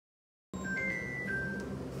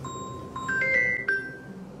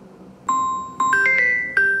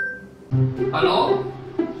Hello?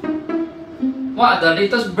 What are the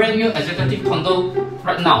latest brand new executive condo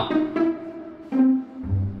right now?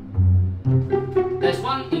 There's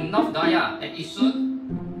one in North Daya at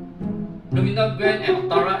Isun, Luminal Grand and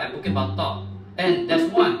Otara at Bukit Batok, and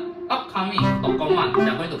there's one upcoming Tokoman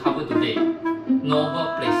that I'm going to cover today,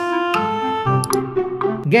 Novo Place.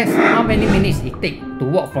 Guess how many minutes it takes to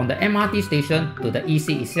walk from the MRT station to the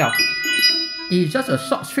EC itself? It's just a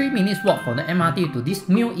short 3 minutes walk from the MRT to this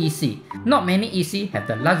new EC. Not many EC have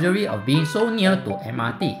the luxury of being so near to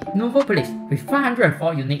MRT. Novo Place, with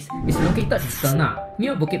 504 units, is located in Tengah,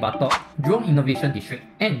 near Bukit Batok, Jurong Innovation District,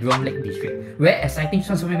 and Jurong Lake District, where exciting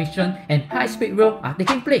transformation and high-speed rail are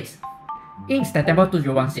taking place. In September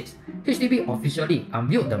 2016, HDB officially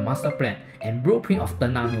unveiled the master plan and blueprint of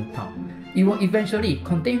Tengah New Town. It will eventually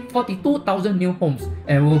contain 42,000 new homes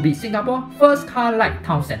and will be Singapore's first car-light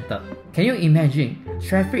town centre. Can you imagine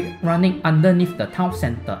traffic running underneath the town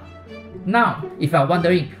centre? Now, if you are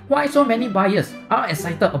wondering why so many buyers are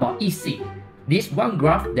excited about EC, this one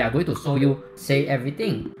graph that I'm going to show you say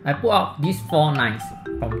everything. I put out these 4 lines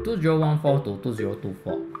from 2014 to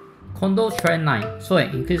 2024. Condo trend line saw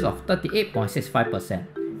an increase of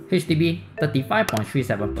 38.65%, HDB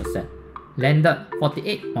 35.37%, landed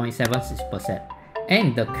 48.76%,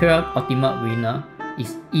 and the clear ultimate winner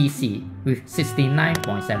is EC with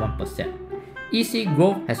 69.7%. EC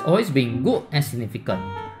growth has always been good and significant.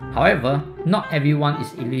 However, not everyone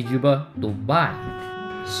is eligible to buy.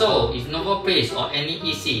 So, if Novo Place or any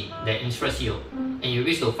EC that interests you, and you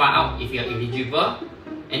wish to find out if you are eligible,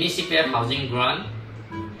 any CPF housing grant,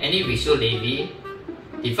 any resale levy,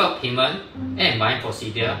 deferred payment, and buying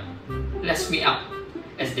procedure, let's meet up,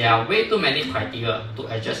 as there are way too many criteria to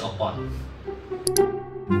adjust upon.